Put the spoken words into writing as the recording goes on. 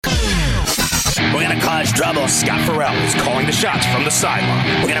We're going to cause trouble. Scott Farrell is calling the shots from the sideline.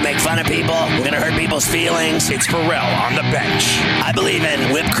 We're going to make fun of people. We're going to hurt people's feelings. It's Farrell on the bench. I believe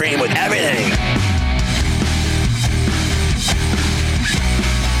in whipped cream with everything.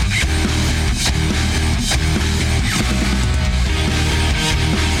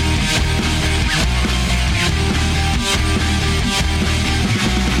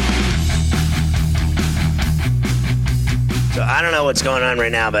 So I don't know what's going on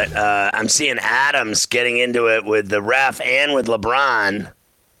right now, but I'm seeing Adams getting into it with the ref and with LeBron.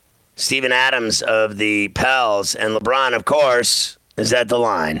 Steven Adams of the Pels. And LeBron, of course, is at the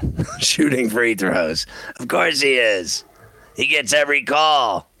line shooting free throws. Of course he is. He gets every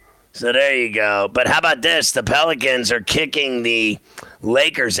call. So there you go. But how about this? The Pelicans are kicking the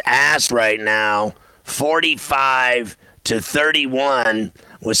Lakers' ass right now, 45-31.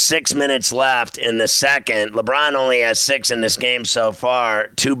 With 6 minutes left in the second. LeBron only has 6 in this game so far.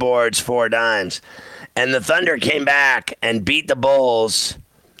 2 boards, 4 dimes. And the Thunder came back and beat the Bulls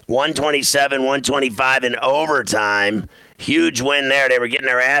 127-125 in overtime. Huge win there. They were getting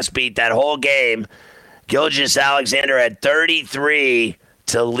their ass beat that whole game. Gilgeous-Alexander had 33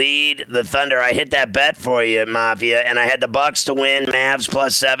 to lead the Thunder. I hit that bet for you, Mafia, and I had the Bucks to win. Mavs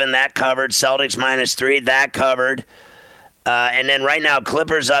 +7, that covered. Celtics -3, that covered. And then right now,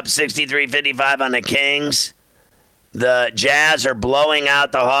 Clippers up 63-55 on the Kings. The Jazz are blowing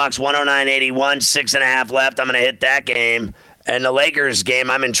out the Hawks 109-81, 6.5 left. I'm going to hit that game. And the Lakers game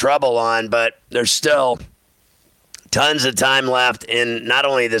I'm in trouble on, but there's still tons of time left in not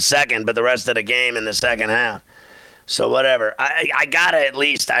only the second, but the rest of the game in the second half. So whatever. I got to at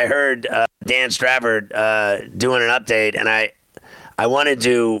least, I heard Dan Stratford doing an update, and I wanted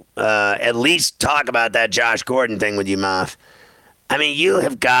to at least talk about that Josh Gordon thing with you, Moff. I mean, you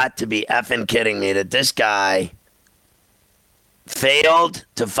have got to be effing kidding me that this guy failed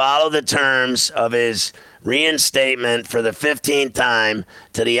to follow the terms of his reinstatement for the 15th time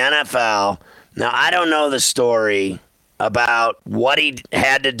to the NFL. Now, I don't know the story about what he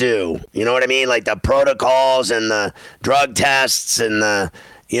had to do. You know what I mean? Like the protocols and the drug tests and the...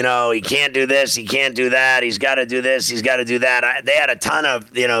 You know, he can't do this, he can't do that, he's got to do this, he's got to do that. They had a ton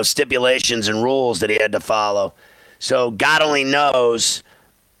of, stipulations and rules that he had to follow. So God only knows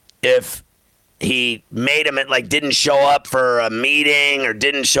if he made him, didn't show up for a meeting or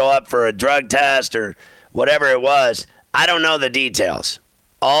didn't show up for a drug test or whatever it was. I don't know the details.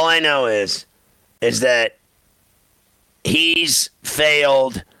 All I know is that he's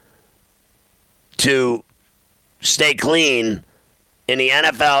failed to stay clean in the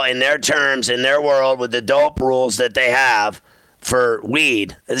NFL, in their terms, in their world, with the dope rules that they have for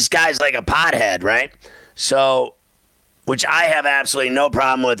weed. This guy's like a pothead, right? So, which I have absolutely no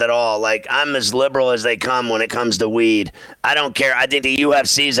problem with at all. Like, I'm as liberal as they come when it comes to weed. I don't care. I think the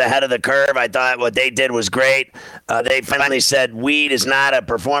UFC's ahead of the curve. I thought what they did was great. They finally said weed is not a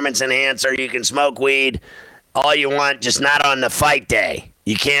performance enhancer. You can smoke weed all you want, just not on the fight day.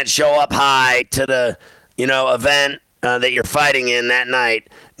 You can't show up high to the, event that you're fighting in that night.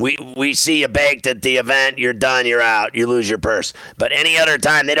 We see you baked at the event, you're done, you're out, you lose your purse. But any other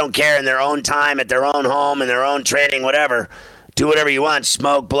time, they don't care, in their own time, at their own home, in their own training, whatever. Do whatever you want,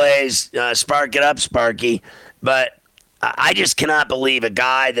 smoke, blaze, spark it up, Sparky. But I just cannot believe a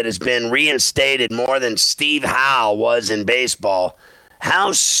guy that has been reinstated more than Steve Howe was in baseball.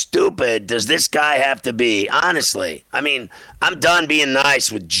 How stupid does this guy have to be? Honestly, I mean, I'm done being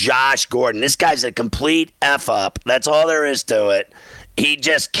nice with Josh Gordon. This guy's a complete F-up. That's all there is to it. He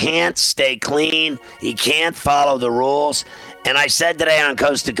just can't stay clean. He can't follow the rules. And I said today on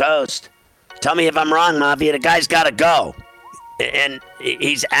Coast to Coast, tell me if I'm wrong, Mafia, the guy's got to go. And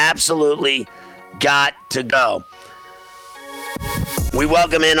he's absolutely got to go. We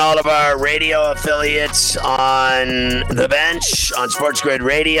welcome in all of our radio affiliates on the bench, on Sports Grid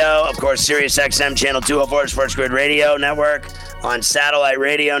Radio, of course, Sirius XM Channel 204, Sports Grid Radio Network, on satellite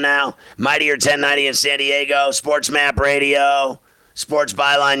radio now, Mightier 1090 in San Diego, Sports Map Radio, Sports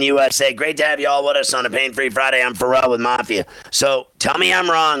Byline USA. Great to have you all with us on a Pain-Free Friday. I'm Pharrell with Mafia. So tell me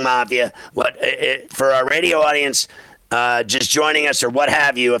I'm wrong, Mafia. For our radio audience just joining us or what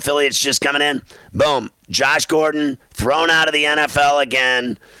have you, affiliates just coming in, boom. Josh Gordon thrown out of the NFL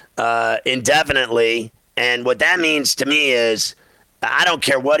again indefinitely. And what that means to me is I don't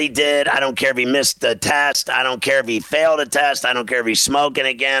care what he did. I don't care if he missed the test. I don't care if he failed a test. I don't care if he's smoking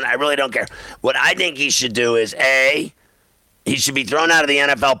again. I really don't care. What I think he should do is, A, he should be thrown out of the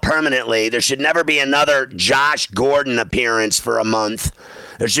NFL permanently. There should never be another Josh Gordon appearance for a month.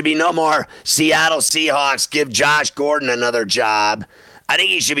 There should be no more Seattle Seahawks give Josh Gordon another job. I think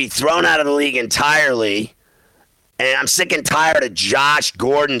he should be thrown out of the league entirely. And I'm sick and tired of Josh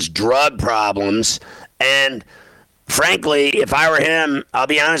Gordon's drug problems. And frankly, if I were him, I'll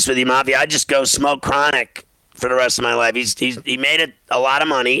be honest with you, Mafia, I'd just go smoke chronic for the rest of my life. He made a lot of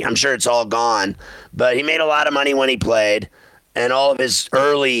money. I'm sure it's all gone, but he made a lot of money when he played, and all of his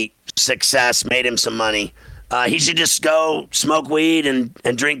early success made him some money. He should just go smoke weed and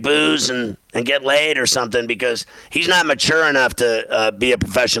drink booze and get laid or something, because he's not mature enough to be a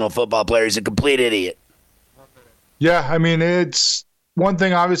professional football player. He's a complete idiot. Yeah, I mean, it's one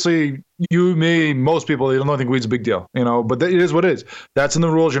thing, obviously, you, me, most people, they don't think weed's a big deal, but it is what it is. That's in the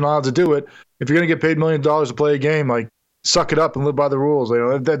rules. You're not allowed to do it. If you're going to get paid $1 million to play a game, like, suck it up and live by the rules.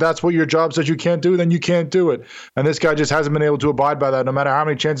 If that's what your job says you can't do, then you can't do it. And this guy just hasn't been able to abide by that, no matter how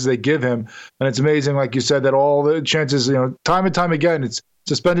many chances they give him. And it's amazing, like you said, that all the chances, time and time again, it's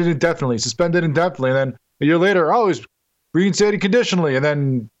suspended indefinitely. And then a year later, it's reinstated conditionally. And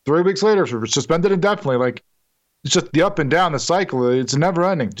then 3 weeks later, suspended indefinitely. Like, it's just the up and down, the cycle. It's never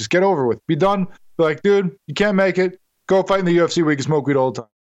ending. Just get over with. Be done. Be like, dude, you can't make it. Go fight in the UFC where you can smoke weed all the time.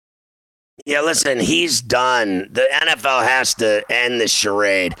 Yeah, listen, he's done. The NFL has to end this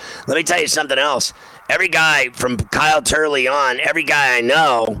charade. Let me tell you something else. Every guy from Kyle Turley on, every guy I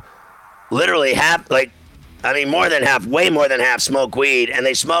know, literally more than half, way more than half smoke weed, and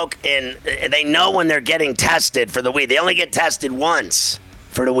they know when they're getting tested for the weed. They only get tested once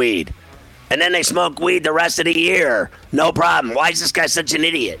for the weed. And then they smoke weed the rest of the year. No problem. Why is this guy such an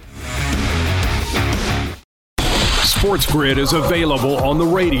idiot? Sports Grid is available on the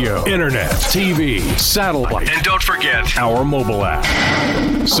radio, internet, TV, satellite, And don't forget our mobile app.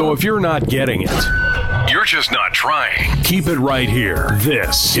 So if you're not getting it, you're just not trying. keep it right here.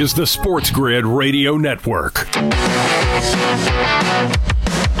 This is the Sports Grid Radio Network.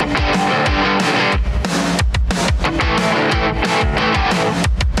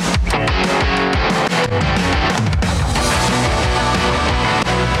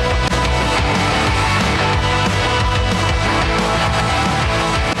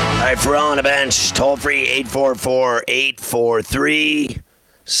 Ferrall on the bench, toll free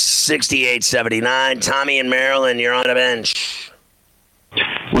 844-843-6879. Tommy in Maryland, you're on the bench.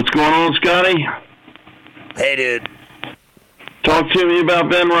 What's going on, Scotty? Hey, dude. Talk to me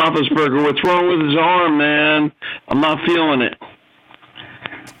about Ben Roethlisberger. What's wrong with his arm, man? I'm not feeling it.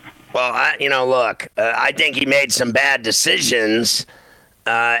 Well, I think he made some bad decisions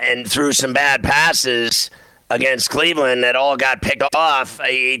and threw some bad passes against Cleveland that all got picked off.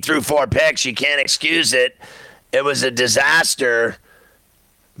 He threw 4 picks. You can't excuse it. It was a disaster.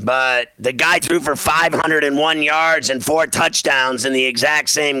 But the guy threw for 501 yards and 4 touchdowns in the exact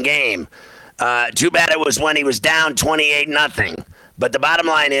same game. Too bad it was when he was down 28-0. But the bottom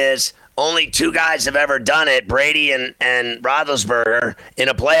line is, only 2 guys have ever done it, Brady and Roethlisberger, in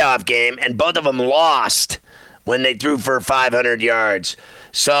a playoff game, and both of them lost when they threw for 500 yards.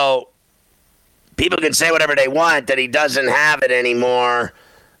 So people can say whatever they want, that he doesn't have it anymore.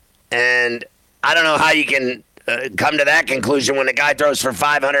 And I don't know how you can come to that conclusion when the guy throws for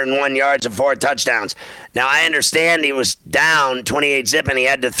 501 yards and 4 touchdowns. Now, I understand he was down 28-0 and he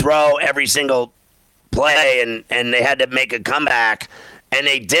had to throw every single play, and they had to make a comeback, and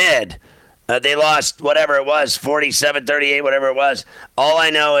they did. They lost whatever it was, 47-38, whatever it was. All I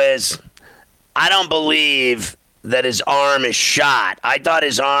know is I don't believe that his arm is shot. I thought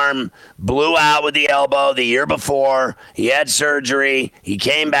his arm blew out with the elbow the year before. He had surgery. He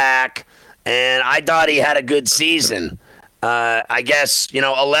came back, and I thought he had a good season. I guess,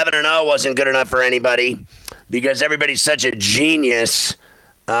 11-0 wasn't good enough for anybody because everybody's such a genius.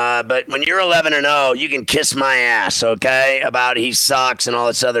 But when you're 11-0, you can kiss my ass, okay, about he sucks and all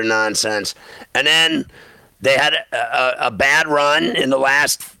this other nonsense. And then they had a bad run in the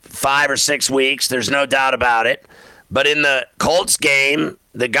last 5 or 6 weeks. There's no doubt about it. But in the Colts game,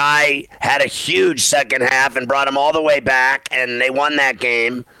 the guy had a huge second half and brought him all the way back, and they won that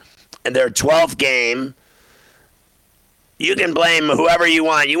game. And their 12th game, you can blame whoever you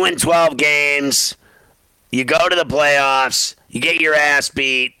want. You win 12 games, you go to the playoffs, you get your ass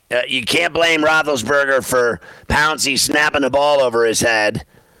beat. You can't blame Roethlisberger for Pouncey snapping the ball over his head.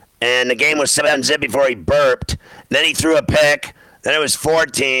 And the game was 7-0 before he burped. Then he threw a pick. Then it was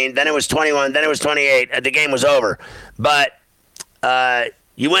 14. Then it was 21. Then it was 28. The game was over. But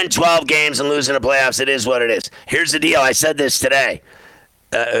you win 12 games and lose in the playoffs. It is what it is. Here's the deal. I said this today.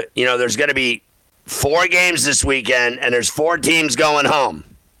 There's going to be 4 games this weekend, and there's 4 teams going home.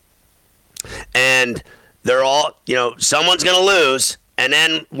 And they're all, someone's going to lose. And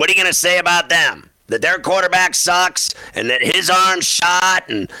then what are you going to say about them? That their quarterback sucks and that his arm's shot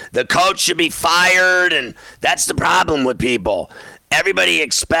and the coach should be fired. And that's the problem with people. Everybody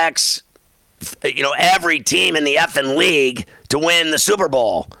expects every team in the effing league to win the Super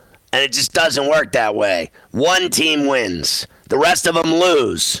Bowl. And it just doesn't work that way. One team wins. The rest of them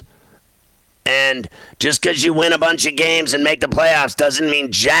lose. And just because you win a bunch of games and make the playoffs doesn't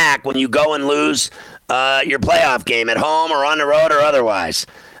mean jack when you go and lose your playoff game at home or on the road or otherwise.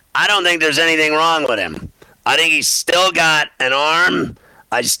 I don't think there's anything wrong with him. I think he's still got an arm.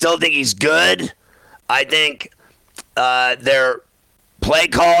 I still think he's good. I think their play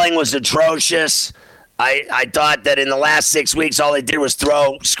calling was atrocious. I thought that in the last 6 weeks, all they did was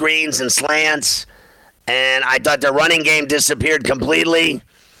throw screens and slants. And I thought their running game disappeared completely.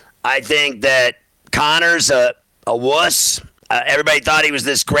 I think that Connor's a wuss. Everybody thought he was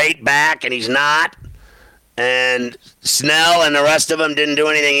this great back, and he's not. And Snell and the rest of them didn't do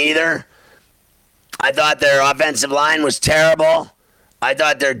anything either. I thought their offensive line was terrible. I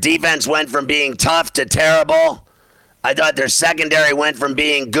thought their defense went from being tough to terrible. I thought their secondary went from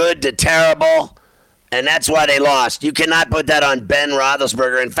being good to terrible. And that's why they lost. You cannot put that on Ben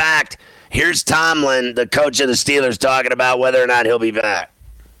Roethlisberger. In fact, here's Tomlin, the coach of the Steelers, talking about whether or not he'll be back.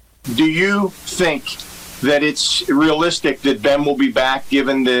 Do you think that it's realistic that Ben will be back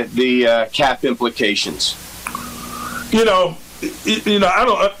given the cap implications? I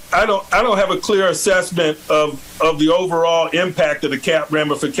don't have a clear assessment of the overall impact of the cap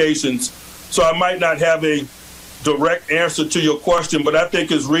ramifications, so I might not have a direct answer to your question, but I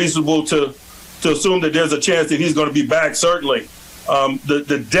think it's reasonable to assume that there's a chance that he's going to be back, certainly.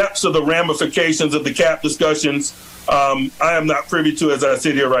 The depths of the ramifications of the cap discussions, I am not privy to as I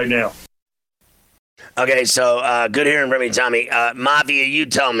sit here right now. Okay, so good hearing from you, Tommy. Mafia, you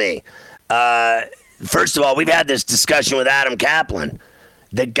tell me. First of all, we've had this discussion with Adam Kaplan.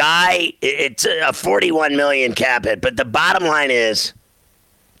 The guy, it's a $41 million cap hit, but the bottom line is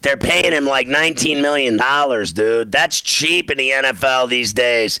they're paying him like $19 million, dude. That's cheap in the NFL these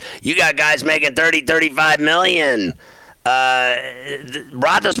days. You got guys making $30, $35 million.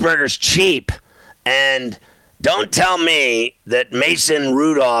 Roethlisberger's cheap. And don't tell me that Mason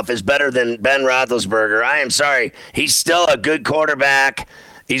Rudolph is better than Ben Roethlisberger. I am sorry. He's still a good quarterback.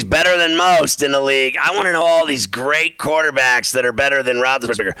 He's better than most in the league. I want to know all these great quarterbacks that are better than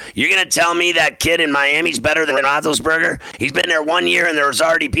Roethlisberger. You're going to tell me that kid in Miami's better than Roethlisberger? He's been there 1 year, and there's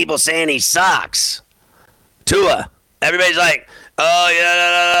already people saying he sucks. Tua. Everybody's like, oh,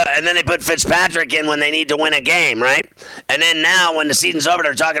 yeah. And then they put Fitzpatrick in when they need to win a game, right? And then now when the season's over,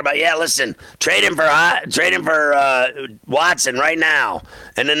 they're talking about, yeah, listen, trade him for Watson right now.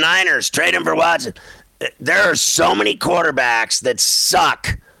 And the Niners, trade him for Watson. There are so many quarterbacks that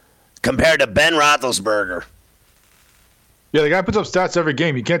suck compared to Ben Roethlisberger. Yeah, the guy puts up stats every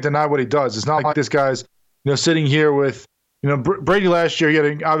game. You can't deny what he does. It's not like this guy's, sitting here with, Brady last year. He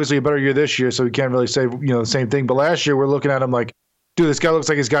had obviously a better year this year, so we can't really say, the same thing. But last year, we're looking at him like, dude, this guy looks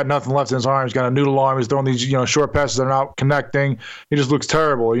like he's got nothing left in his arm. He's got a noodle arm. He's throwing these, short passes that are not connecting. He just looks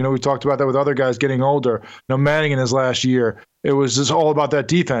terrible. We talked about that with other guys getting older. Manning in his last year, it was just all about that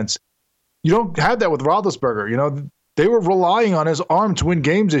defense. You don't have that with Roethlisberger. They were relying on his arm to win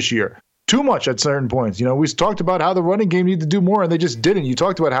games this year. Too much at certain points. We talked about how the running game needed to do more, and they just didn't. You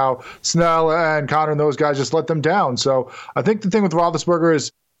talked about how Snell and Connor and those guys just let them down. So I think the thing with Roethlisberger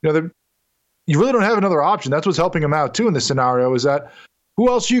is, you really don't have another option. That's what's helping him out, too, in this scenario, is that who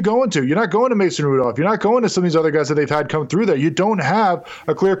else are you going to? You're not going to Mason Rudolph. You're not going to some of these other guys that they've had come through there. You don't have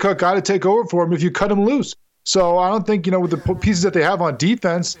a clear-cut guy to take over for him if you cut him loose. So I don't think, with the pieces that they have on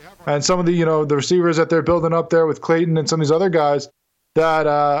defense and some of the, the receivers that they're building up there with Clayton and some of these other guys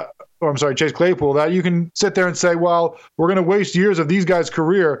that, Chase Claypool, that you can sit there and say, well, we're going to waste years of these guys'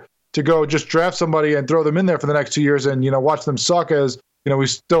 career to go just draft somebody and throw them in there for the next 2 years and, watch them suck as, we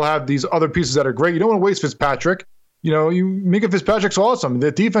still have these other pieces that are great. You don't want to waste Fitzpatrick. Minka Fitzpatrick's awesome.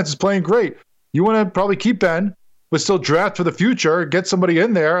 The defense is playing great. You want to probably keep Ben, but still draft for the future, get somebody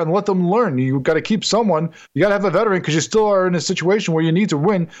in there and let them learn. You got to keep someone. You got to have a veteran because you still are in a situation where you need to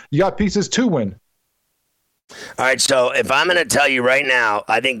win. You got pieces to win. All right, so if I'm going to tell you right now,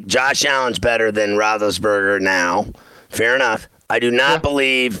 I think Josh Allen's better than Roethlisberger now. Fair enough. I do not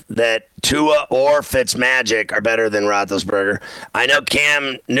believe that Tua or Fitzmagic are better than Roethlisberger. I know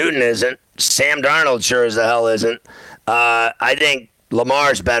Cam Newton isn't. Sam Darnold sure as the hell isn't. I think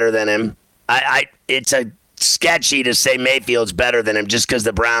Lamar's better than him. It's a sketchy to say Mayfield's better than him just because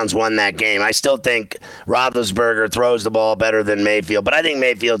the Browns won that game. I still think Roethlisberger throws the ball better than Mayfield, but I think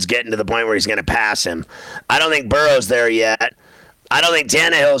Mayfield's getting to the point where he's going to pass him. I don't think Burrow's there yet. I don't think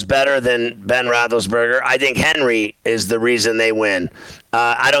Tannehill's better than Ben Roethlisberger. I think Henry is the reason they win.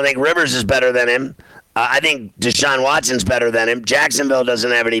 I don't think Rivers is better than him. I think Deshaun Watson's better than him. Jacksonville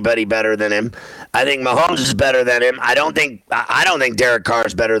doesn't have anybody better than him. I think Mahomes is better than him. I don't think Derek Carr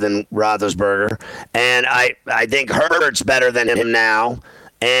is better than Roethlisberger, and I think Herbert's better than him now,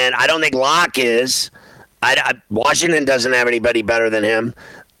 and I don't think Locke is. Washington doesn't have anybody better than him.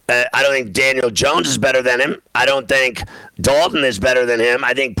 I don't think Daniel Jones is better than him. I don't think Dalton is better than him.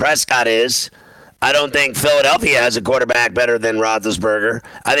 I think Prescott is. I don't think Philadelphia has a quarterback better than Roethlisberger.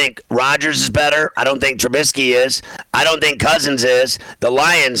 I think Rodgers is better. I don't think Trubisky is. I don't think Cousins is. The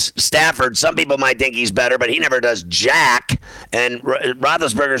Lions, Stafford, some people might think he's better, but he never does jack. And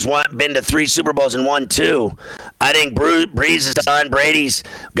Roethlisberger's been to 3 Super Bowls and won 2. I think Breeze is done. Brady's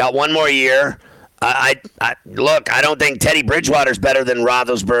got 1 more year. Look, I don't think Teddy Bridgewater's better than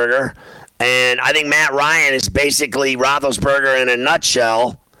Roethlisberger. And I think Matt Ryan is basically Roethlisberger in a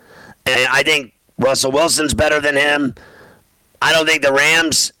nutshell. And I think Russell Wilson's better than him. I don't think the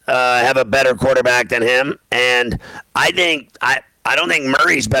Rams have a better quarterback than him. And I don't think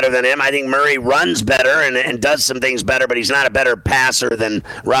Murray's better than him. I think Murray runs better and does some things better, but he's not a better passer than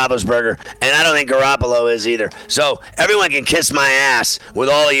Roethlisberger. And I don't think Garoppolo is either. So everyone can kiss my ass with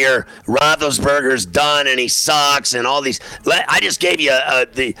all your Roethlisberger's done and he sucks and all these. I just gave you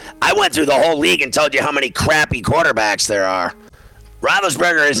I went through the whole league and told you how many crappy quarterbacks there are.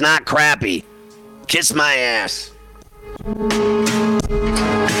 Roethlisberger is not crappy. Kiss my ass. All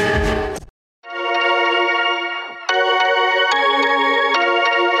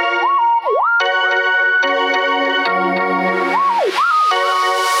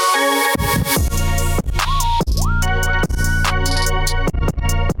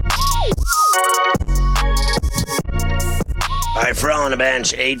right, Ferrall on the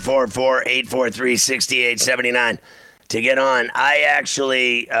bench, 844-843-6879 to get on. I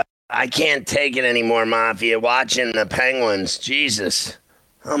actually, I can't take it anymore, Mafia, watching the Penguins. Jesus.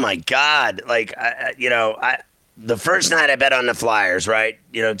 Oh, my God. Like, the first night I bet on the Flyers, right?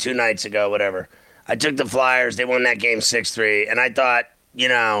 2 nights ago, whatever. I took the Flyers. They won that game 6-3. And I thought,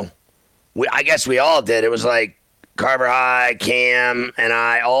 I guess we all did. It was like Carver High, Cam, and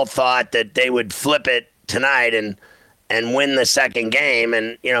I all thought that they would flip it tonight and win the second game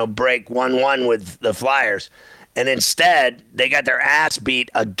and, break 1-1 with the Flyers. And instead, they got their ass beat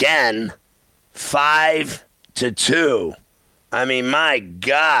again, 5-2. I mean, my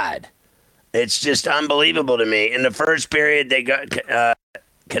God. It's just unbelievable to me. In the first period, they got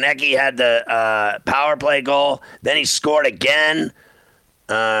Konecny had the power play goal. Then he scored again.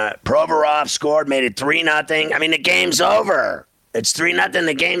 Provorov scored, made it 3-0. I mean, the game's over. It's 3-0.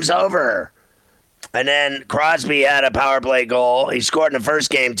 The game's over. And then Crosby had a power play goal. He scored in the first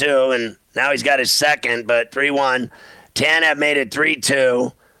game, too, and now he's got his second, but 3-1. Tanev made it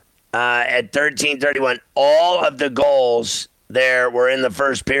 3-2 at 13:31. All of the goals there were in the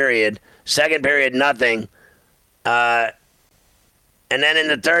first period. Second period, nothing. And then in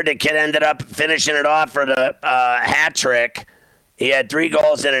the third, the kid ended up finishing it off for the hat trick. He had 3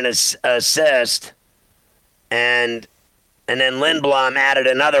 goals and an assist. And then Lindblom added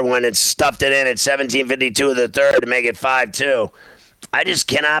another one and stuffed it in at 17:52 of the third to make it 5-2. I just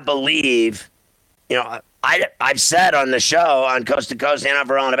cannot believe, I've said on the show, on Coast to Coast and on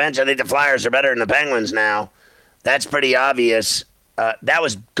Ferrall on the bench, I think the Flyers are better than the Penguins now. That's pretty obvious. That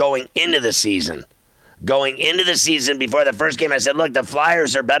was going into the season. Going into the season before the first game, I said, look, the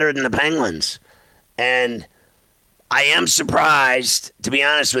Flyers are better than the Penguins. And I am surprised, to be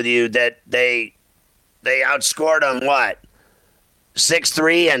honest with you, that they outscored them,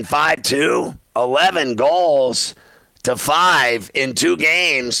 6-3 and 5-2? 11 goals to 5 in 2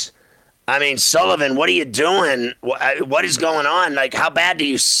 games. I mean, Sullivan, what are you doing? What is going on? Like, how bad do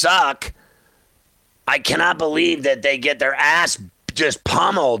you suck? I cannot believe that they get their ass just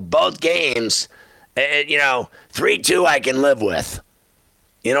pummeled both games. 3-2 I can live with.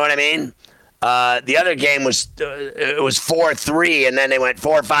 You know what I mean? The other game was 4-3, and then they went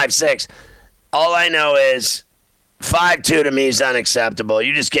 4-5-6. All I know is 5-2 to me is unacceptable.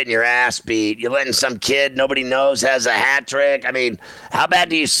 You're just getting your ass beat. You're letting some kid nobody knows has a hat trick. I mean, how bad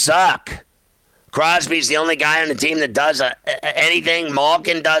do you suck? Crosby's the only guy on the team that does anything.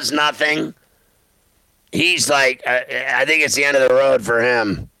 Malkin does nothing. He's like, I think it's the end of the road for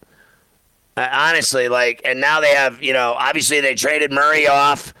him. Honestly, and now they have, obviously they traded Murray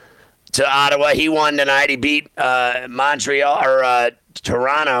off to Ottawa. He won tonight. He beat Montreal or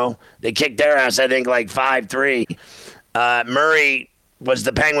Toronto. They kicked their ass, I think, 5-3. Murray was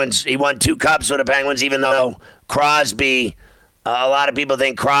the Penguins. He won 2 cups with the Penguins, even though Crosby, a lot of people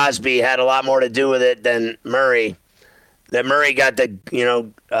think Crosby had a lot more to do with it than Murray. That Murray got the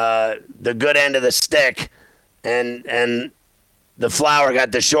good end of the stick, and the Flower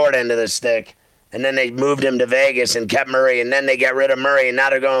got the short end of the stick. And then they moved him to Vegas and kept Murray, and then they got rid of Murray, and now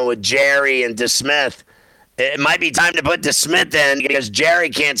they're going with Jerry and DeSmith. It might be time to put DeSmith in because Jerry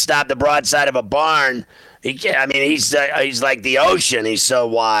can't stop the broadside of a barn. He's like the ocean. He's so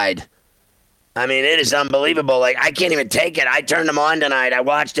wide. I mean, it is unbelievable. Like, I can't even take it. I turned them on tonight. I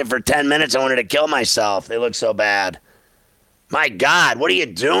watched it for 10 minutes. I wanted to kill myself. They look so bad. My God, what are you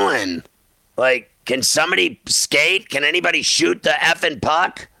doing? Like, can somebody skate? Can anybody shoot the effing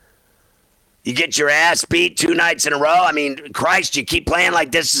puck? You get your ass beat 2 nights in a row. I mean, Christ, you keep playing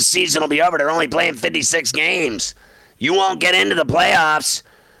like this, the season will be over. They're only playing 56 games. You won't get into the playoffs.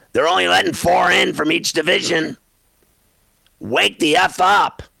 They're only letting 4 in from each division. Wake the F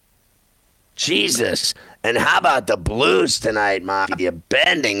up. Jesus. And how about the Blues tonight, Mafia?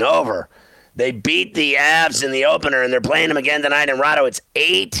 Bending over. They beat the Avs in the opener, and they're playing them again tonight in Colorado. It's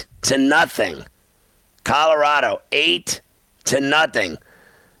 8-0. Colorado, 8-0.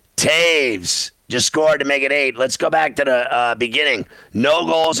 Taves just scored to make it 8. Let's go back to the beginning. No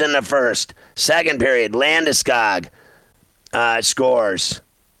goals in the first. Second period, Landeskog scores.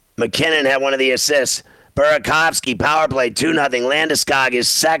 McKinnon had one of the assists. Burakovsky, power play, 2-0. Landeskog is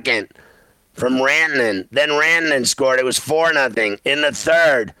second from Rantanen. Then Rantanen scored. It was 4-0. In the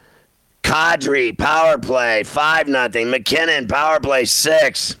third, Kadri, power play, 5-0. McKinnon, power play,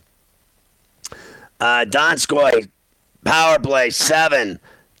 6. Donskoy, power play, 7.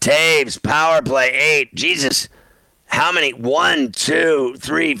 Taves, power play, 8. Jesus, how many? 1, 2,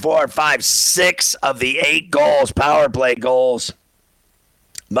 3, 4, 5, 6 of the 8 goals, power play goals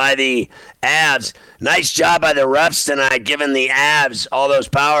by the Avs. Nice job by the refs tonight, giving the Avs all those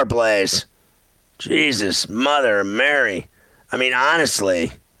power plays. Jesus, Mother Mary. I mean,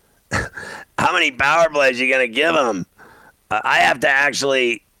 honestly, how many power plays are you going to give them? I have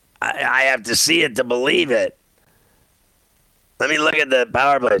to see it to believe it. Let me look at the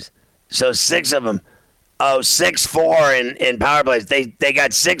power plays. So 6 of them. 6-4 in power plays. They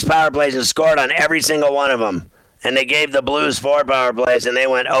got 6 power plays and scored on every single one of them. And they gave the Blues 4 power plays, and they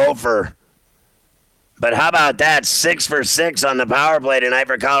went over. But how about that? 6 for 6 on the power play tonight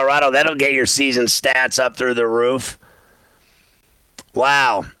for Colorado. That'll get your season stats up through the roof.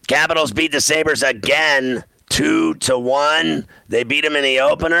 Wow. Capitals beat the Sabres again, 2-1. They beat them in the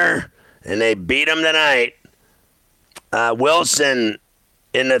opener, and they beat them tonight. Wilson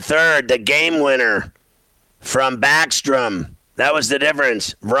in the third, the game winner from Backstrom. That was the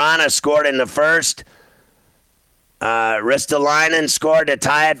difference. Vrana scored in the first. Ristolainen scored to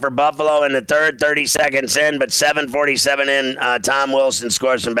tie it for Buffalo in the third, 30 seconds in, but 7:47 in, Tom Wilson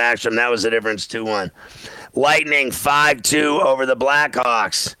scores from Backstrom. That was the difference, 2-1. Lightning 5-2 over the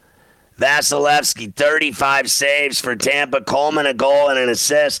Blackhawks. Vasilevsky, 35 saves for Tampa. Coleman, a goal and an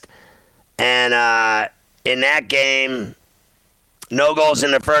assist. And in that game, no goals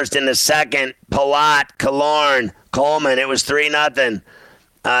in the first. In the second, Palat, Killorn, Coleman. It was 3-0.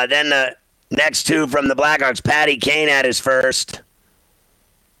 Then the next 2 from the Blackhawks, Patty Kane had his first.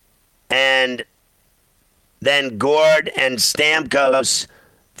 And then Gord and Stamkos,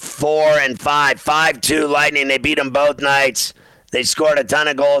 4 and 5. 5-2 Lightning. They beat them both nights. They scored a ton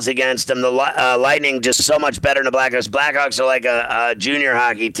of goals against them. The Lightning just so much better than the Blackhawks. Blackhawks are like a junior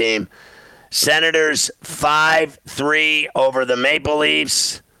hockey team. Senators 5-3 over the Maple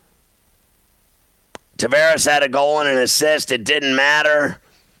Leafs. Tavares had a goal and an assist. It didn't matter.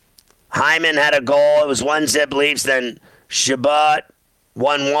 Hyman had a goal. It was 1-0 Leafs. Then Chabot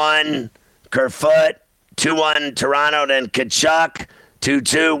 1-1. Kerfoot 2-1 Toronto. Then Kachuk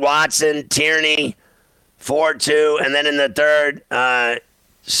 2-2. Watson, Tierney 4-2. And then in the third,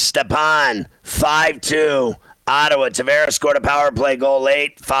 Stepan 5-2. Ottawa. Tavares scored a power play goal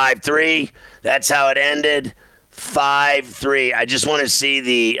late, 5-3. That's how it ended, 5-3. I just want to see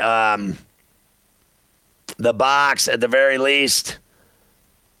the box at the very least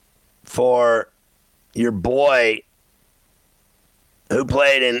for your boy who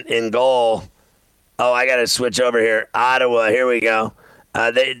played in goal. Oh, I got to switch over here. Ottawa. Here we go.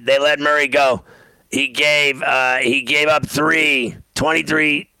 They let Murray go. He gave up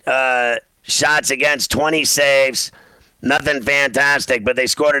 23 shots against, 20 saves. Nothing fantastic, but they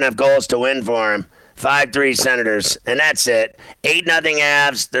scored enough goals to win for him. 5-3 Senators, and that's it. 8-0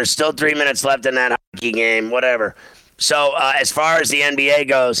 Avs. There's still 3 minutes left in that hockey game, whatever. So as far as the NBA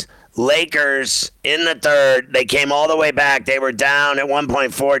goes, Lakers in the third, they came all the way back. They were down at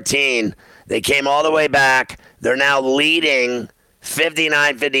 1.14. They came all the way back. They're now leading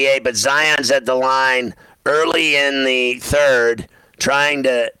 59-58, but Zion's at the line early in the third, trying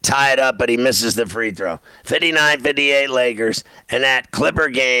to tie it up, but he misses the free throw. 59-58 Lakers, and that Clipper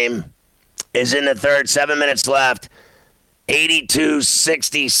game is in the third, 7 minutes left,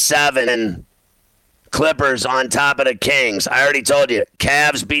 82-67 Clippers on top of the Kings. I already told you.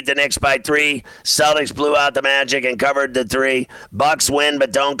 Cavs beat the Knicks by 3. Celtics blew out the Magic and covered the 3. Bucks win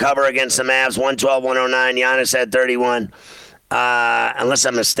but don't cover against the Mavs. 112-109. Giannis had 31. Unless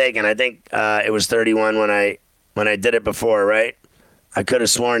I'm mistaken, I think it was 31 when I did it before, right? I could have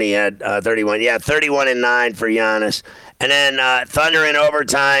sworn he had 31. Yeah, 31-9 for Giannis. And then Thunder in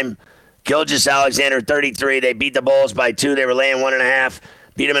overtime. Gilgeous-Alexander 33. They beat the Bulls by 2. They were laying 1.5.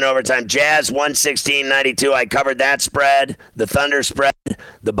 Beat them in overtime. Jazz 116-92. I covered that spread. The Thunder spread.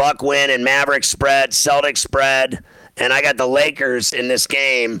 The Buck win and Mavericks spread. Celtics spread. And I got the Lakers in this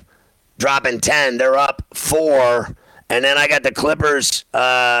game dropping 10. They're up 4. And then I got the Clippers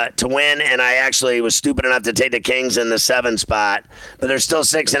to win, and I actually was stupid enough to take the Kings in the 7 spot. But there's still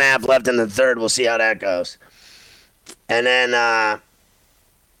 6.5 left in the third. We'll see how that goes. And then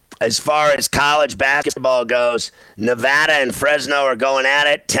as far as college basketball goes, Nevada and Fresno are going at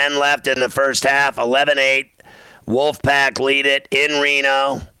it. 10 left in the first half, 11-8. Wolfpack lead it in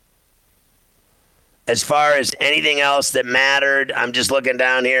Reno. As far as anything else that mattered, I'm just looking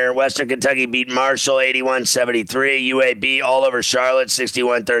down here. Western Kentucky beat Marshall 81-73. UAB all over Charlotte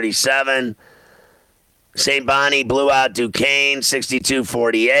 61-37. St. Bonnie blew out Duquesne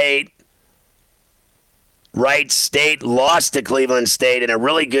 62-48. Wright State lost to Cleveland State in a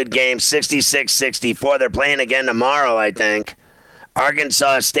really good game, 66-64. They're playing again tomorrow, I think.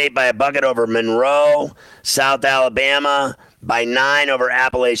 Arkansas State by a bucket over Monroe. South Alabama by 9 over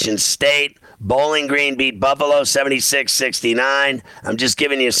Appalachian State. Bowling Green beat Buffalo 76-69. I'm just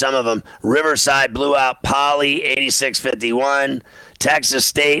giving you some of them. Riverside blew out Poly 86-51. Texas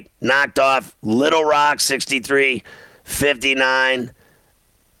State knocked off Little Rock 63-59.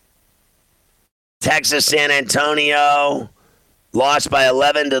 Texas San Antonio lost by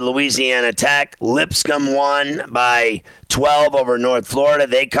 11 to Louisiana Tech. Lipscomb won by 12 over North Florida.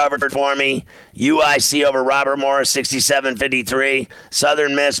 They covered for me. UIC over Robert Morris 67-53.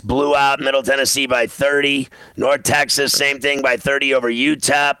 Southern Miss blew out Middle Tennessee by 30. North Texas, same thing, by 30 over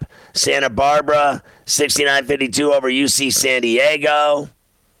UTEP. Santa Barbara 69-52 over UC San Diego.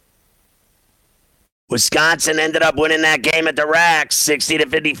 Wisconsin ended up winning that game at the Racks,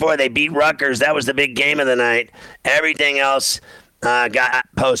 60-54. They beat Rutgers. That was the big game of the night. Everything else got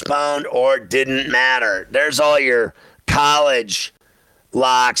postponed or didn't matter. There's all your college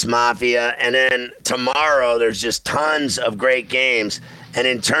locks, Mafia. And then tomorrow, there's just tons of great games. And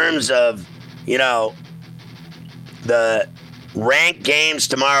in terms of, the ranked games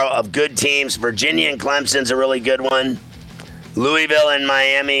tomorrow of good teams, Virginia and Clemson's a really good one. Louisville and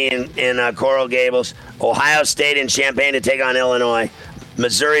Miami in Coral Gables. Ohio State and Champaign to take on Illinois.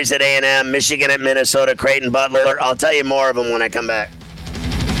 Missouri's at A&M. Michigan at Minnesota. Creighton Butler. I'll tell you more of them when I come back.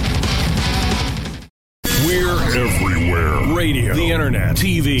 We're everywhere. Radio, the internet,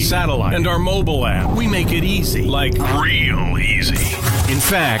 TV, satellite, and our mobile app. We make it easy. Like real easy. In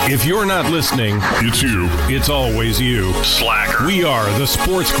fact, if you're not listening, it's you. It's always you. Slacker. We are the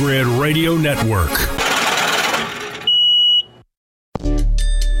Sports Grid Radio Network.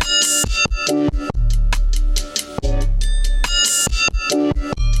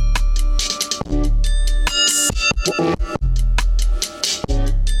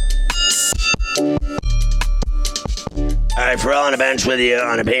 All right, Pharrell on the bench with you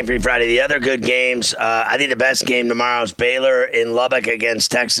on a pain-free Friday. The other good games, I think the best game tomorrow is Baylor in Lubbock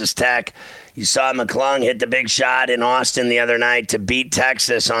against Texas Tech. You saw McClung hit the big shot in Austin the other night to beat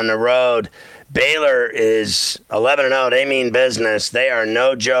Texas on the road. Baylor is 11-0. They mean business. They are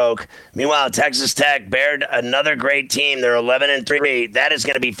no joke. Meanwhile, Texas Tech bared another great team. They're 11-3. That is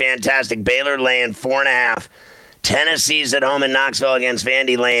going to be fantastic. Baylor laying 4.5. Tennessee's at home in Knoxville against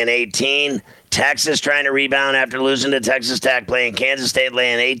Vandy laying 18. Texas trying to rebound after losing to Texas Tech, playing Kansas State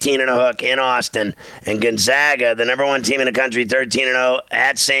laying 18 and a hook in Austin. And Gonzaga, the number one team in the country, 13-0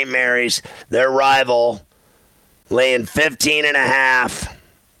 at St. Mary's, their rival, laying 15.5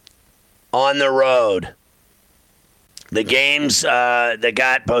 on the road. The games that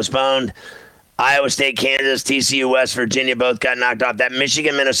got postponed, Iowa State, Kansas, TCU, West Virginia, both got knocked off. That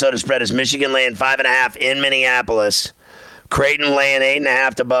Michigan-Minnesota spread is Michigan laying 5.5 in Minneapolis. Creighton laying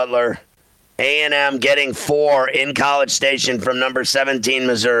 8.5 to Butler. A&M getting 4 in College Station from number 17,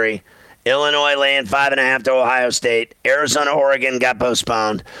 Missouri. Illinois laying 5.5 to Ohio State. Arizona, Oregon got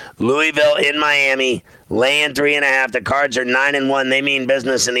postponed. Louisville in Miami laying 3.5. The Cards are 9-1. They mean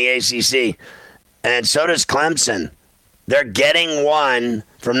business in the ACC. And so does Clemson. They're getting 1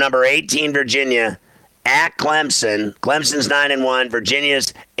 from number 18, Virginia, at Clemson. Clemson's 9-1.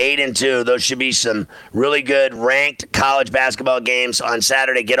 Virginia's 8-2. Those should be some really good ranked college basketball games on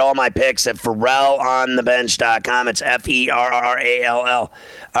Saturday. Get all my picks at PharrellOnTheBench.com. It's FERRALL. All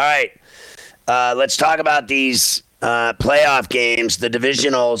right. Let's talk about these playoff games, the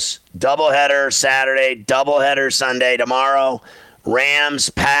divisionals. Doubleheader Saturday, doubleheader Sunday. Tomorrow, Rams,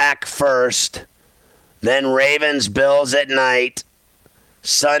 Pack first. Then Ravens, Bills at night.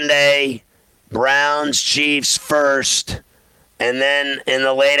 Sunday, Browns, Chiefs first. And then in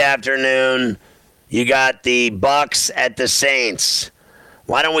the late afternoon, you got the Bucks at the Saints.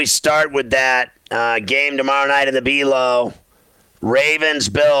 Why don't we start with that game tomorrow night in the B-Low? Ravens,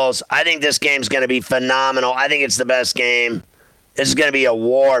 Bills. I think this game's going to be phenomenal. I think it's the best game. This is going to be a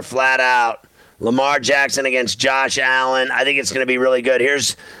war, flat out. Lamar Jackson against Josh Allen. I think it's going to be really good.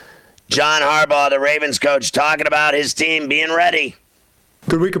 Here's John Harbaugh, the Ravens coach, talking about his team being ready.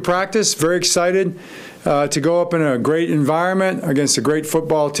 Good week of practice. Very excited to go up in a great environment against a great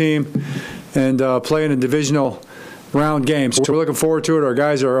football team and play in a divisional round game. So we're looking forward to it. Our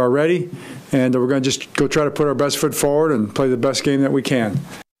guys are ready, and we're going to just go try to put our best foot forward and play the best game that we can.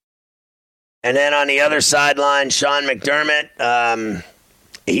 And then on the other sideline, Sean McDermott,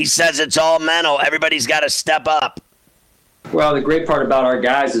 he says it's all mental. Everybody's got to step up. Well, the great part about our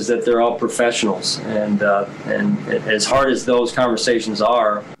guys is that they're all professionals, and as hard as those conversations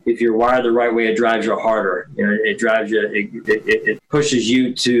are, if you're wired the right way, it drives you harder. You know, it drives you. It pushes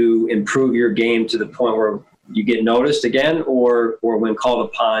you to improve your game to the point where you get noticed again, or when called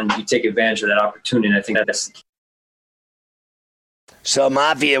upon, you take advantage of that opportunity. And I think that's the key. So,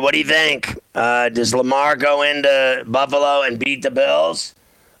 Mafia, what do you think? Does Lamar go into Buffalo and beat the Bills?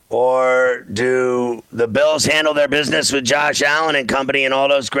 Or do the Bills handle their business with Josh Allen and company and all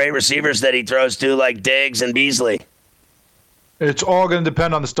those great receivers that he throws to, like Diggs and Beasley? It's all going to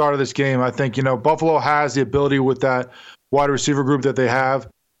depend on the start of this game. I think, Buffalo has the ability with that wide receiver group that they have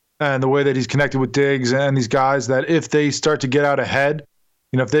and the way that he's connected with Diggs and these guys, that if they start to get out ahead,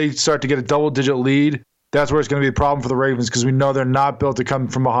 if they start to get a double-digit lead, that's where it's going to be a problem for the Ravens, because we know they're not built to come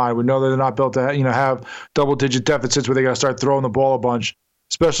from behind. We know they're not built to have double-digit deficits where they got to start throwing the ball a bunch,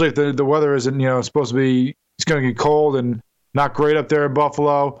 especially if the weather isn't supposed to be. It's going to get cold and not great up there in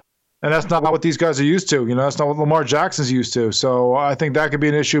Buffalo, and that's not what these guys are used to. That's not what Lamar Jackson's used to. So I think that could be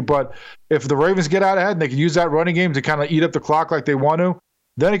an issue. But if the Ravens get out ahead and they can use that running game to kind of eat up the clock like they want to,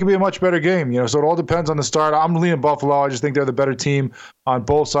 then it could be a much better game. So it all depends on the start. I'm leaning Buffalo. I just think they're the better team on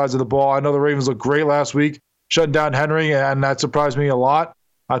both sides of the ball. I know the Ravens looked great last week, shutting down Henry, and that surprised me a lot.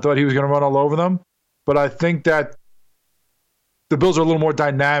 I thought he was going to run all over them. But I think that the Bills are a little more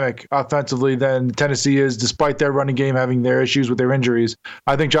dynamic offensively than Tennessee is, despite their running game having their issues with their injuries.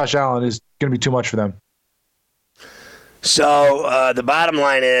 I think Josh Allen is going to be too much for them. So the bottom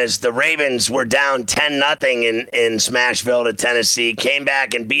line is the Ravens were down 10-0 in Smashville to Tennessee, came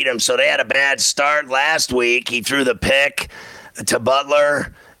back and beat them. So they had a bad start last week. He threw the pick to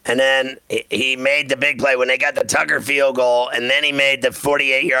Butler, and then he made the big play when they got the Tucker field goal, and then he made the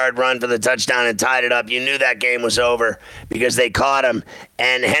 48-yard run for the touchdown and tied it up. You knew that game was over because they caught him,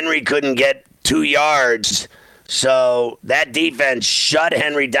 and Henry couldn't get 2 yards. So that defense shut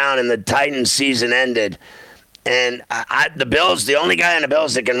Henry down, and the Titans' season ended. And the Bills, the only guy on the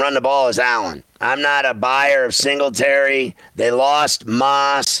Bills that can run the ball is Allen. I'm not a buyer of Singletary. They lost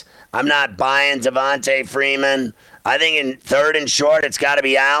Moss. I'm not buying Devontae Freeman. I think in third and short, it's got to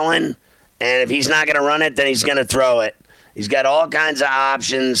be Allen. And if he's not going to run it, then he's going to throw it. He's got all kinds of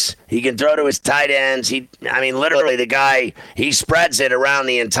options. He can throw to his tight ends. Literally, the guy, he spreads it around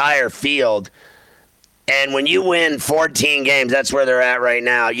the entire field. And when you win 14 games, that's where they're at right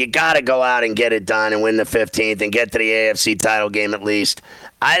now. You got to go out and get it done and win the 15th and get to the AFC title game at least.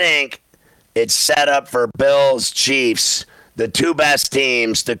 I think it's set up for Bills, Chiefs, the two best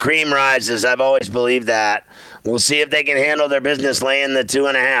teams. The cream rises. I've always believed that. We'll see if they can handle their business laying the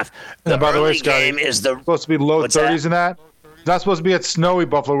 2.5. The by the way, early Scotty, game is the supposed to be low 30s in that. It's not supposed to be at snowy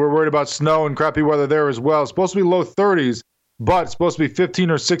Buffalo. We're worried about snow and crappy weather there as well. It's supposed to be low 30s, but it's supposed to be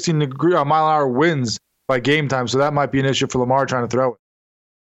 15 or 16 mile-an-hour winds by game time, so that might be an issue for Lamar trying to throw it.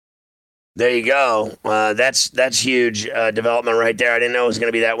 There you go. That's huge development right there. I didn't know it was going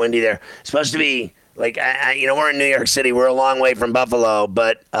to be that windy there. It's supposed to be like we're in New York City. We're a long way from Buffalo,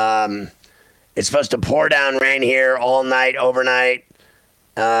 but it's supposed to pour down rain here all night, overnight,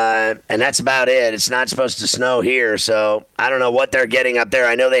 and that's about it. It's not supposed to snow here, so I don't know what they're getting up there.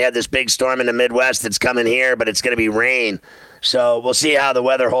 I know they had this big storm in the Midwest that's coming here, but it's going to be rain. So we'll see how the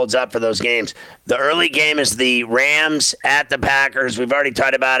weather holds up for those games. The early game is the Rams at the Packers. We've already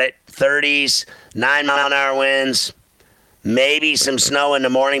talked about it. 30s, 9-mile-an-hour winds, maybe some snow in the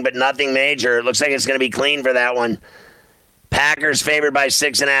morning, but nothing major. It looks like it's going to be clean for that one. Packers favored by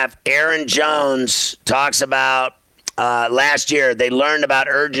 6.5. Aaron Jones talks about last year they learned about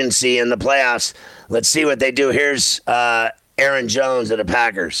urgency in the playoffs. Let's see what they do. Here's Aaron Jones of the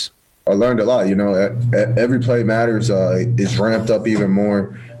Packers. I learned a lot. Every play matters. It's ramped up even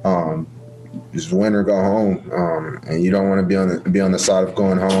more. Just win or go home, and you don't want to be on the side of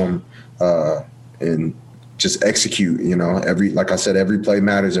going home and just execute. Like I said, every play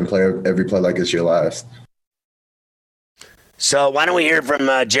matters, and play every play like it's your last. So why don't we hear from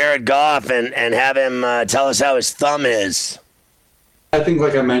Jared Goff and have him tell us how his thumb is? I think,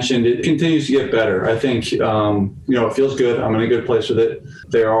 like I mentioned, it continues to get better. I think, it feels good. I'm in a good place with it.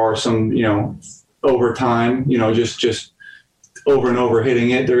 There are some, over time, just over and over hitting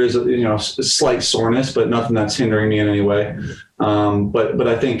it. There is a slight soreness, but nothing that's hindering me in any way. But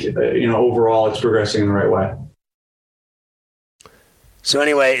I think, overall it's progressing in the right way. So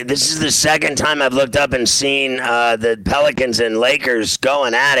anyway, this is the second time I've looked up and seen the Pelicans and Lakers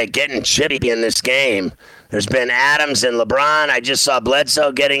going at it, getting chippy in this game. There's been Adams and LeBron. I just saw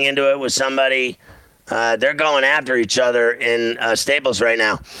Bledsoe getting into it with somebody. They're going after each other in Staples right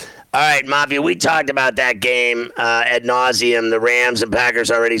now. All right, Mafia, we talked about that game ad nauseum, the Rams and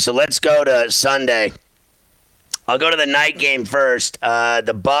Packers already. So let's go to Sunday. I'll go to the night game first.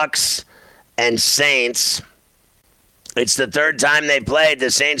 The Bucks and Saints. It's the third time they've played.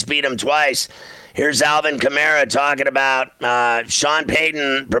 The Saints beat them twice. Here's Alvin Kamara talking about Sean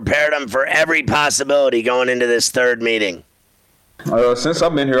Payton prepared him for every possibility going into this third meeting. Since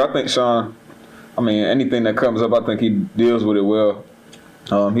I've been here, I think Sean, anything that comes up, I think he deals with it well.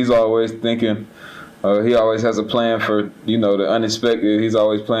 He's always thinking, he always has a plan for, the unexpected. He's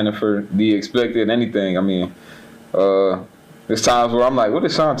always planning for the expected, anything. There's times where I'm like, what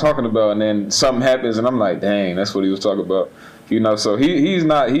is Sean talking about? And then something happens and I'm like, dang, that's what he was talking about. So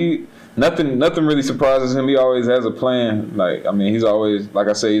nothing really surprises him. He always has a plan. He's always, like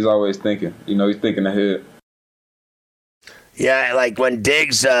I say, he's always thinking. He's thinking ahead. Yeah, like when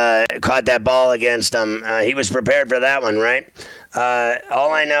Diggs caught that ball against him, he was prepared for that one, right?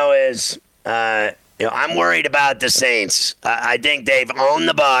 All I know is, I'm worried about the Saints. I think they've owned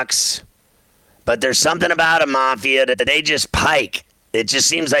the Bucs. But there's something about a Mafia that they just pike. It just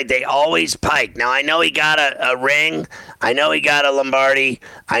seems like they always pike. Now, I know he got a ring. I know he got a Lombardi.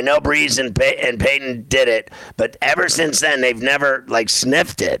 I know Breeze and Peyton did it. But ever since then, they've never,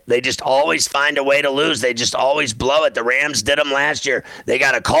 sniffed it. They just always find a way to lose. They just always blow it. The Rams did them last year. They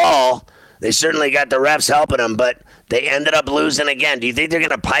got a call. They certainly got the refs helping them, but they ended up losing again. Do you think they're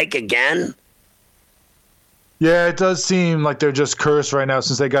going to pike again? Yeah, it does seem like they're just cursed right now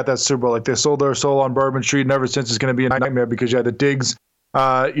since they got that Super Bowl. Like they sold their soul on Bourbon Street, and ever since it's going to be a nightmare because you had the Diggs,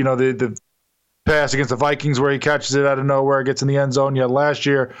 the pass against the Vikings where he catches it out of nowhere, gets in the end zone. You had last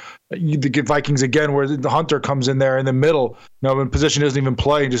year, the Vikings again where the Hunter comes in there in the middle, in position doesn't even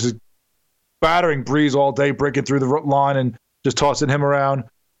play, just is battering Breeze all day, breaking through the line and just tossing him around.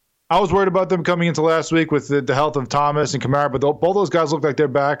 I was worried about them coming into last week with the health of Thomas and Kamara, but both those guys look like they're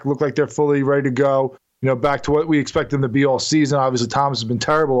back, look like they're fully ready to go. Back to what we expect them to be all season. Obviously, Thomas has been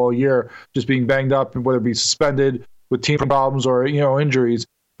terrible all year, just being banged up, whether it be suspended with team problems or, injuries.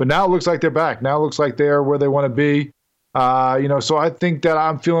 But now it looks like they're back. Now it looks like they're where they want to be. So I think that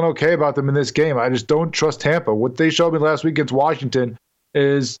I'm feeling okay about them in this game. I just don't trust Tampa. What they showed me last week against Washington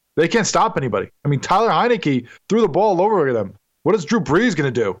is they can't stop anybody. Tyler Heineke threw the ball all over them. What is Drew Brees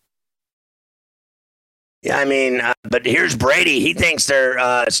going to do? Yeah, but here's Brady. He thinks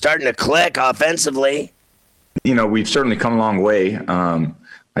they're starting to click offensively. We've certainly come a long way.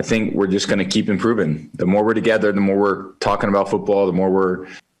 I think we're just going to keep improving. The more we're together, the more we're talking about football, the more we're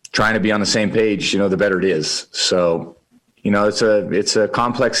trying to be on the same page, the better it is. So, it's a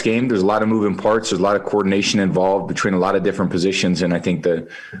complex game. There's a lot of moving parts. There's a lot of coordination involved between a lot of different positions. And I think the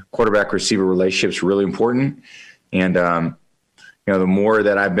quarterback-receiver relationship is really important. And, the more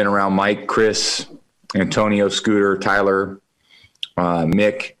that I've been around Mike, Chris, Antonio, Scooter, Tyler,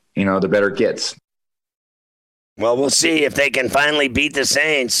 Mick, the better it gets. Well, we'll see if they can finally beat the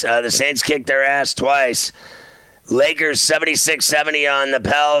Saints. The Saints kicked their ass twice. Lakers 76-70 on the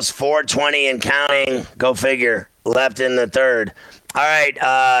Pels, 4:20 and counting. Go figure. Left in the third. All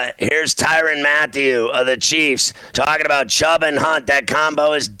right, here's Tyrann Mathieu of the Chiefs talking about Chubb and Hunt. That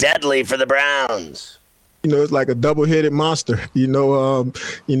combo is deadly for the Browns. It's like a double-headed monster. When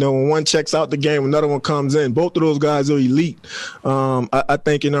one checks out the game, another one comes in. Both of those guys are elite. I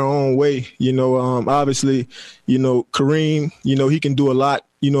think in their own way. Obviously, Kareem, he can do a lot.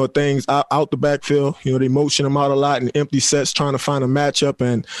 Things out the backfield. They motion him out a lot in empty sets, trying to find a matchup.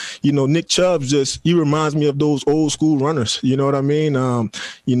 And, Nick Chubb he reminds me of those old school runners. You know what I mean?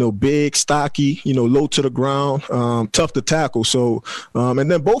 Big, stocky, low to the ground, tough to tackle. So, and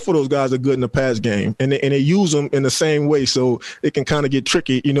then both of those guys are good in the pass game. And they use them in the same way. So it can kind of get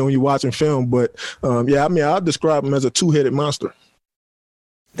tricky, when you're watching film. But, I'll describe him as a two-headed monster.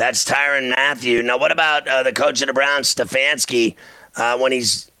 That's Tyrann Mathieu. Now, what about the coach of the Browns, Stefanski, when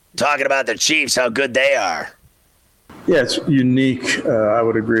he's talking about the Chiefs, how good they are? Yeah, it's unique. I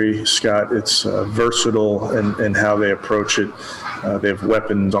would agree, Scott. It's versatile in how they approach it. They have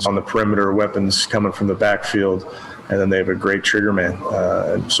weapons on the perimeter, weapons coming from the backfield, and then they have a great trigger man.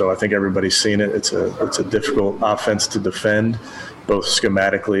 And so I think everybody's seen it. It's a difficult offense to defend, both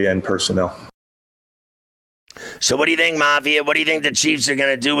schematically and personnel. So what do you think, Mafia? What do you think the Chiefs are going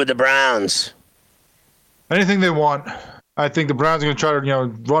to do with the Browns? Anything they want. I think the Browns are going to try to,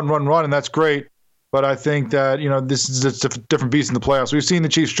 run, and that's great. But I think that, this is a different beast in the playoffs. We've seen the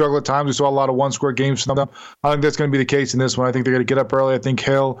Chiefs struggle at times. We saw a lot of one-score games from them. I think that's going to be the case in this one. I think they're going to get up early. I think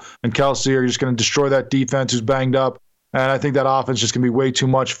Hill and Kelsey are just going to destroy that defense who's banged up. And I think that offense is just going to be way too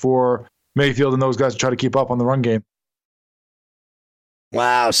much for Mayfield and those guys to try to keep up on the run game.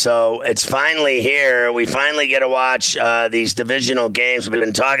 Wow, so it's finally here. We finally get to watch these divisional games. We've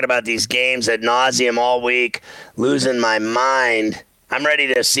been talking about these games ad nauseum all week, losing my mind. I'm ready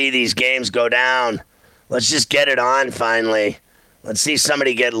to see these games go down. Let's just get it on finally. Let's see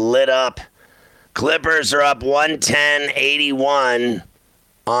somebody get lit up. Clippers are up 110-81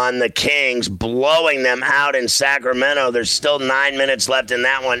 on the Kings, blowing them out in Sacramento. There's still 9 minutes left in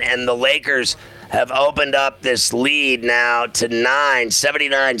that one, and the Lakers have opened up this lead now to 9,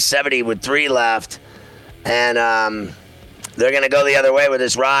 79-70 with 3 left. And they're going to go the other way with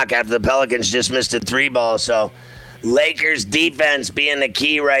this rock after the Pelicans just missed a 3-ball. So Lakers defense being the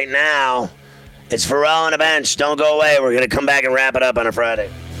key right now. It's Pharrell on the bench. Don't go away. We're going to come back and wrap it up on a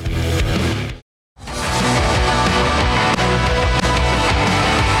Friday.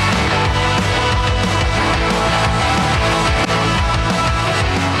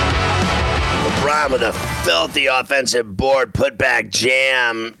 With a filthy offensive board putback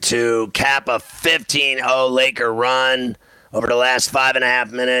jam to cap a 15-0 Laker run over the last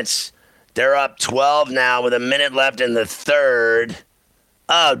 5.5 minutes. They're up 12 now with a minute left in the third.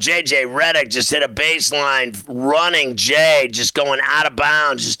 Oh, J.J. Redick just hit a baseline running Jay, just going out of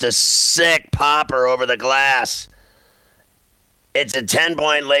bounds, just a sick popper over the glass. It's a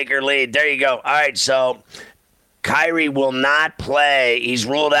 10-point Laker lead. There you go. All right, so Kyrie will not play. He's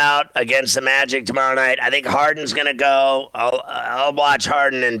ruled out against the Magic tomorrow night. I think Harden's going to go. I'll watch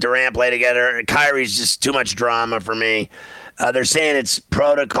Harden and Durant play together. Kyrie's just too much drama for me. They're saying it's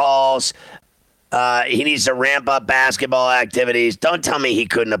protocols. He needs to ramp up basketball activities. Don't tell me he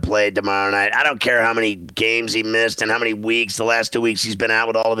couldn't have played tomorrow night. I don't care how many games he missed and how many weeks, the last 2 weeks he's been out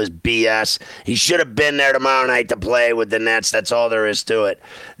with all of his BS. He should have been there tomorrow night to play with the Nets. That's all there is to it.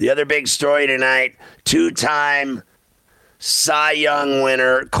 The other big story tonight, 2-time Cy Young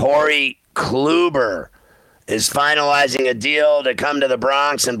winner Corey Kluber is finalizing a deal to come to the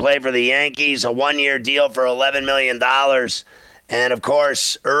Bronx and play for the Yankees, a 1-year deal for $11 million. And, of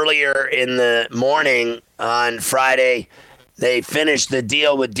course, earlier in the morning on Friday, they finished the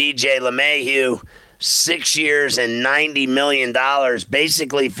deal with DJ LeMahieu, 6 years and $90 million,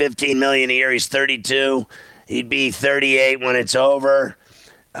 basically $15 million a year. He's 32. He'd be 38 when it's over.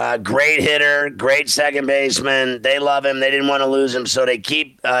 Great hitter, great second baseman. They love him. They didn't want to lose him, so they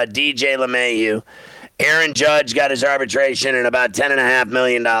keep DJ LeMahieu. Aaron Judge got his arbitration and about $10.5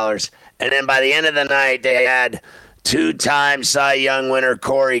 million. And then by the end of the night, they had 2-time Cy Young winner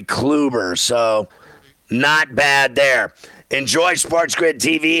Corey Kluber. So not bad there. Enjoy Sports Grid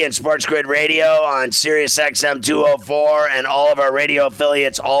TV and Sports Grid Radio on Sirius XM 204 and all of our radio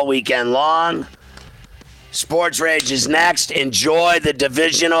affiliates all weekend long. Sports Rage is next. Enjoy the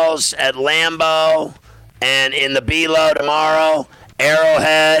divisionals at Lambeau and in the Below tomorrow,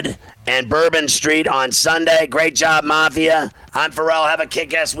 Arrowhead and Bourbon Street on Sunday. Great job, Mafia. I'm Pharrell. Have a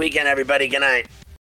kick-ass weekend, everybody. Good night.